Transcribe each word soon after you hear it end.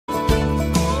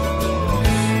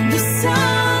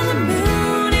sun, the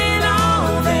moon, and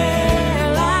all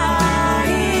their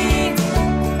light.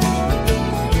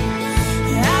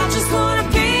 I just wanna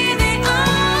be the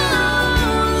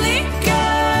only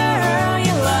girl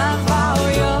you love all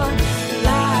your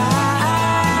life.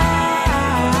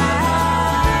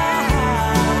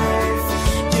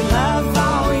 You love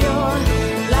all your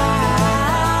life.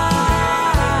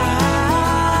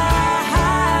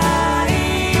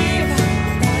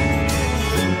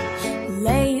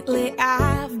 Lately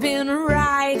I've been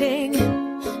writing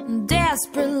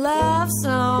desperate love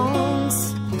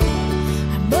songs.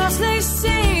 I mostly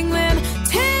sing them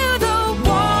to the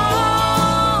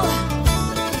wall.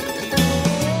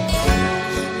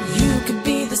 You could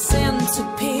be the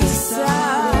centerpiece of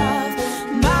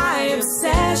my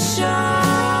obsession.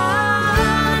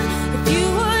 If you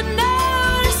would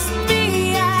notice me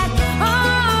at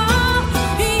all,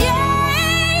 yeah,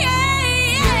 yeah,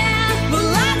 yeah. Well,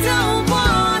 I don't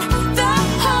want the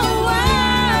whole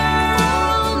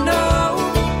world, no.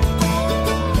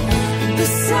 The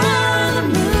sun, the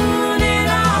moon, and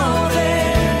all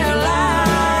their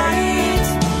light.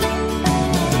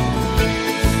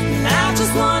 And I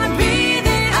just wanna be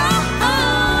the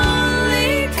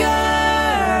only girl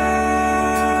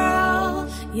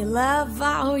you love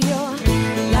all your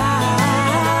life.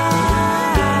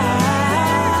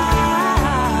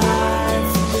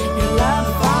 You love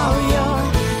all your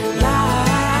life.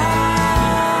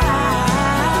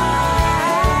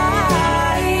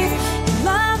 You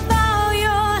love all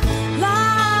your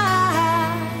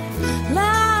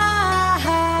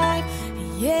life,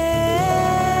 yeah.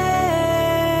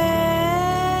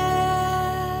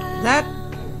 That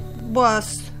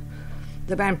was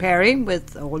the band Perry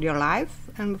with All Your Life,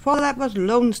 and before that was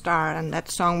Lone Star, and that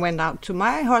song went out to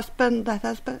my husband that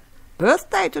has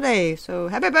birthday today, so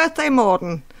happy birthday,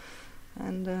 Morten.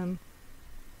 And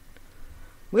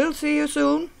we'll see you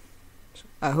soon,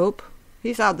 I hope.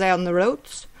 He's out there on the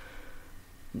roads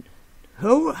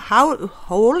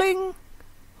hauling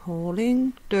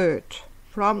dirt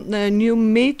from the new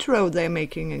metro they're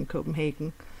making in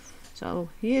Copenhagen. So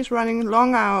he is running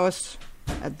long hours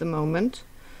at the moment.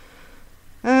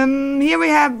 Here we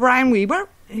have Brian Weber.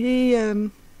 He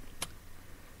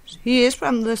is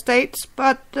from the States,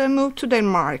 but moved to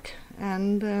Denmark,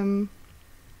 and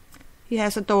he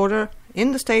has a daughter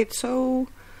in the States, so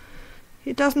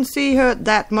he doesn't see her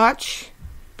that much.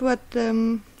 But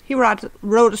he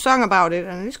wrote a song about it,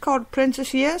 and it's called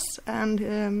Princess Years,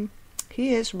 and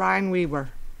he is Brian Weber.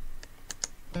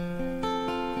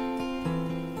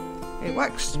 It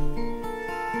works.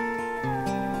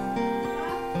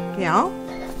 Yeah.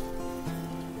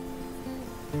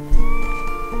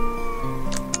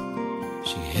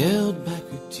 She held back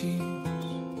her tears,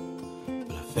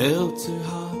 but I felt her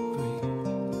heart break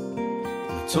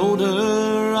when I told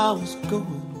her I was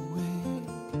going away.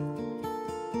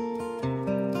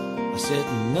 I said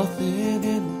nothing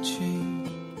would change,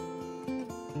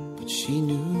 but she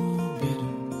knew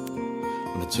better.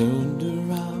 When I turned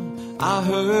around, I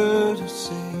heard her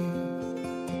say,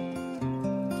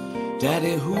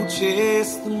 Daddy, who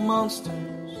chased the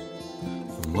monsters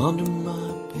from under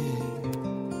my bed?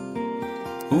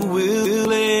 Who will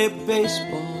play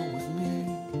baseball with me?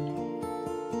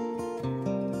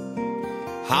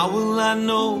 How will I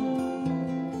know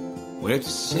where to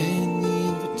send the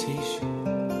invitation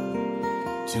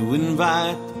to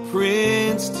invite the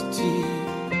prince to tea?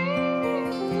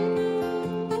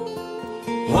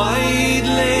 White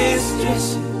lace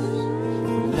dresses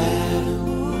from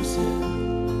Mademoiselle.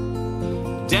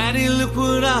 Daddy, look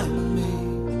what I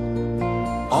made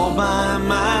all by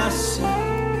myself.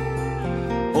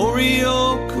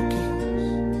 Oreo cookies,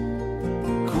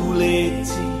 Kool-Aid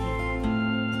tea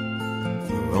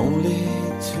for only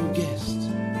 2 guests,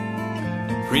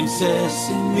 the princess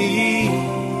and me.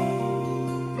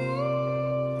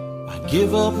 I'd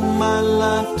give up my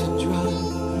life to dry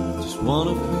just one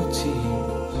of her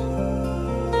tears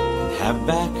and have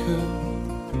back her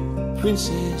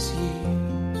princess years.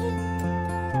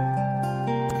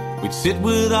 We'd sit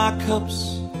with our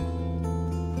cups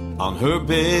on her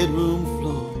bedroom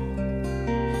floor.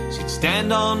 She'd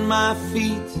stand on my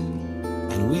feet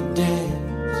and we'd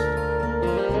dance.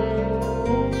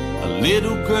 A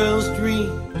little girl's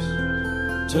dreams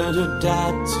turned her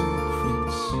dad to a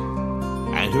prince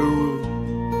and her room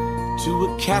to a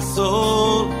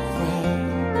castle of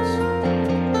France.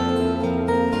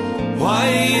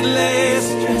 White lace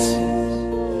dresses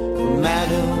for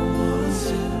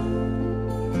Mademoiselle.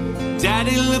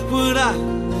 Daddy, look what I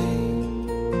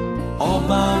all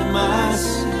by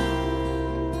myself.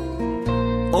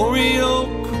 Oreo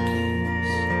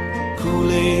cookies,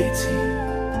 Kool-Aid tea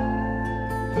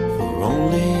for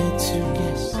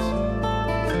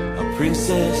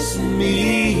princess and me.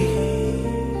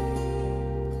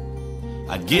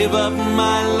 I'd give up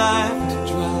my life to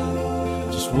dry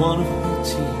just one of her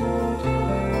tears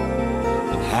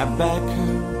and have back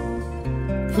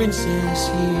her princess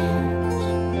years.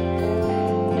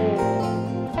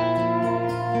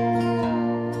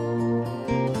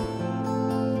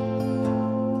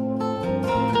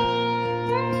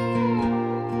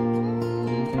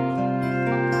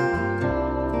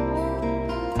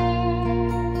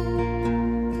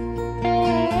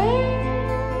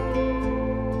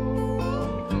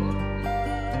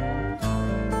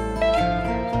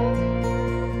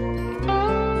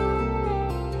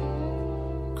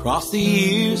 Across the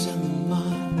years and the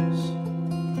miles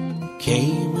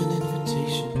came an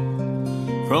invitation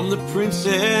from the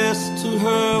princess to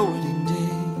her wedding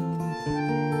day.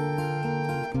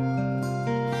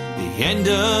 The end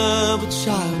of a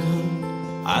childhood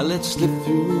I let slip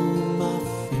through my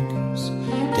fingers.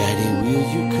 Daddy, will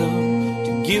you come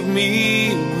to give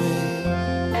me away?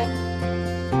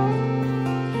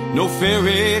 No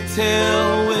fairy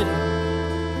tale wedding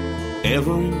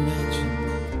ever imagined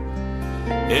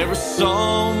ever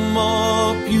saw a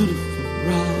more beautiful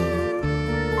bride.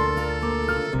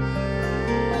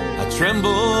 I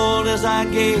trembled as I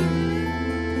gave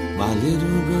my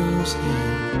little girl's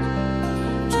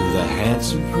hand to the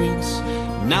handsome prince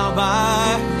now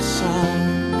by her side.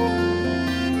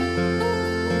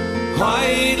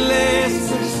 White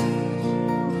laces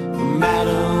for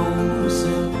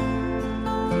Mademoiselle.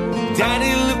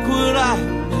 Daddy, look what I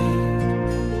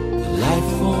made, a life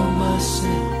for myself.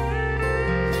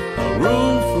 A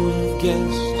room full of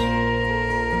guests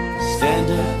stand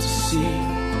up to see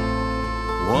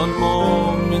one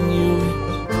more minuet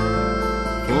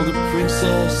for the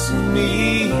princess and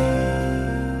me.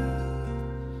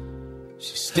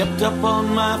 She stepped up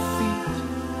on my feet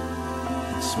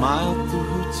and smiled through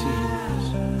her tears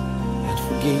and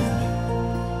forgave me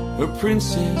her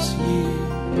princess years.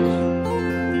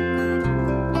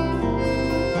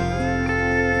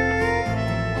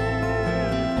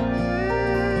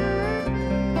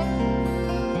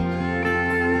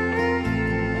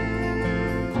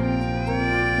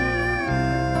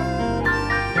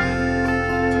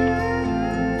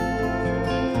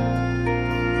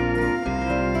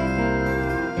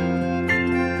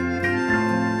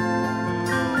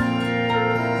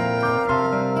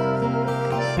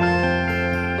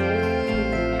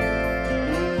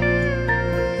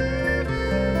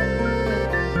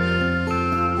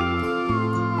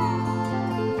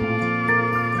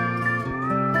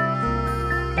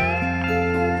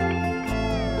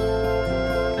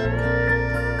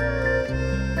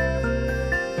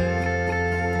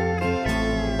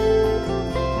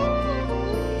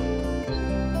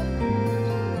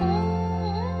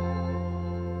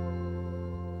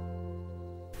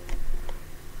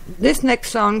 This next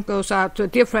song goes out to a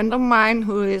dear friend of mine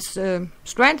who is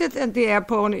stranded at the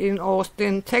airport in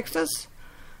Austin, Texas.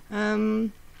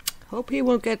 Hope he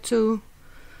will get to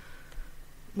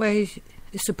where he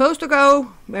is supposed to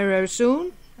go very, very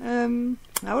soon.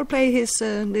 I will play his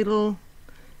little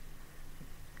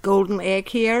golden egg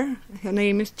here. Her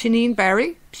name is Janine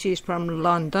Barry. She's from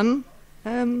London.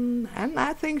 And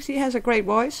I think she has a great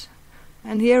voice.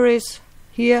 And here is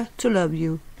Here to Love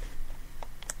You.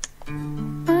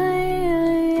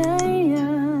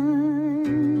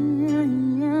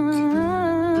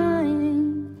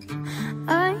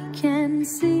 I can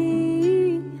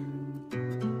see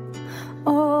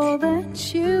all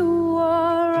that you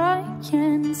are. I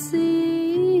can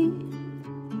see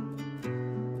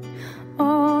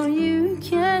all you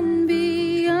can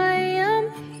be. I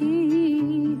am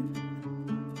here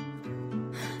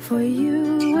for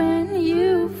you when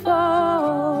you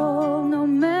fall. No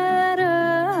matter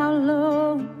how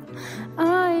low,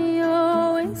 I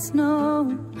always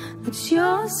know that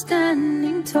you're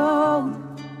standing tall.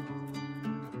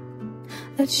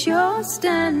 That you're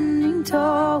standing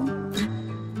tall.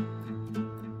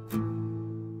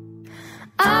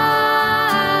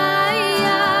 I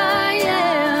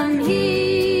am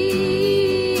here.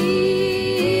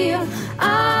 I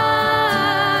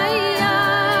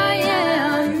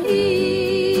am here.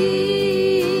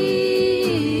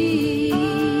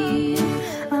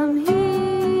 I'm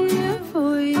here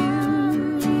for you.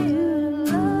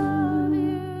 Love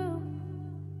you.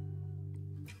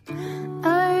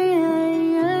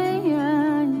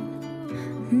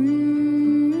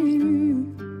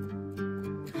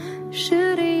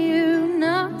 Should you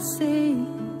not see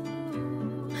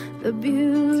the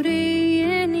beauty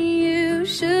in you?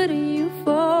 Should you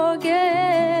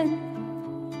forget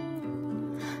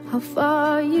how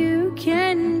far you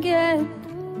can get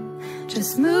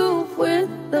Just move with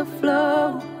the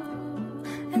flow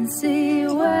and see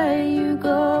where you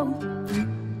go.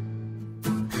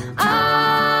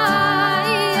 I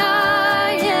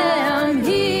am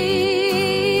here.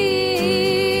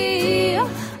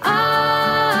 I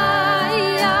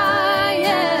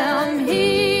am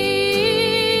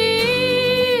here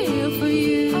for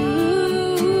you.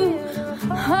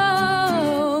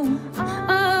 Oh,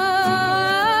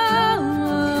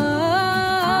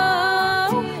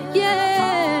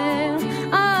 yeah.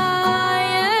 I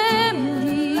am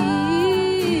here.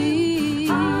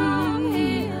 I'm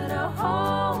here to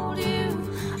hold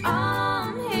you.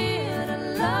 I'm here to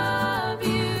love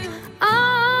you.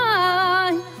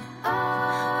 I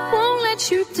won't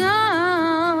let you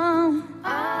down.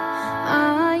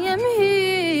 I am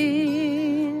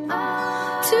here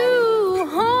to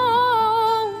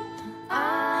hold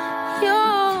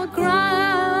your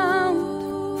ground,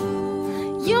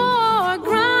 your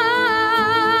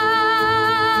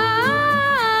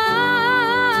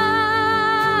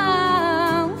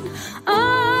ground. Oh,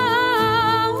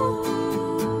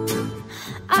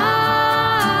 I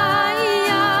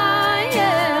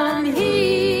am here.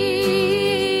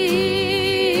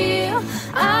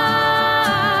 I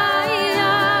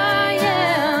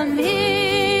am here.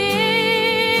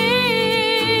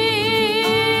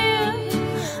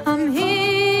 I'm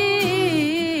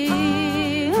here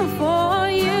for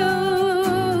you.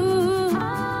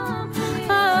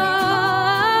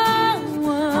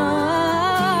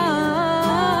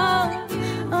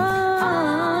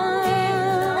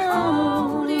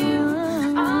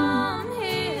 I'm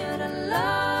here to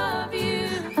love you.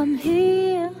 I'm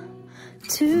here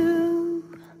to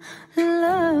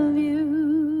love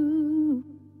you.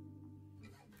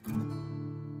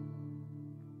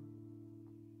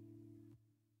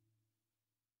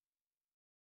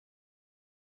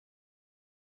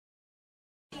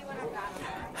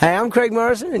 Hey, I'm Craig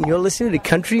Morrison, and you're listening to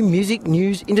Country Music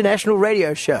News International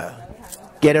Radio Show.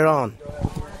 Get it on.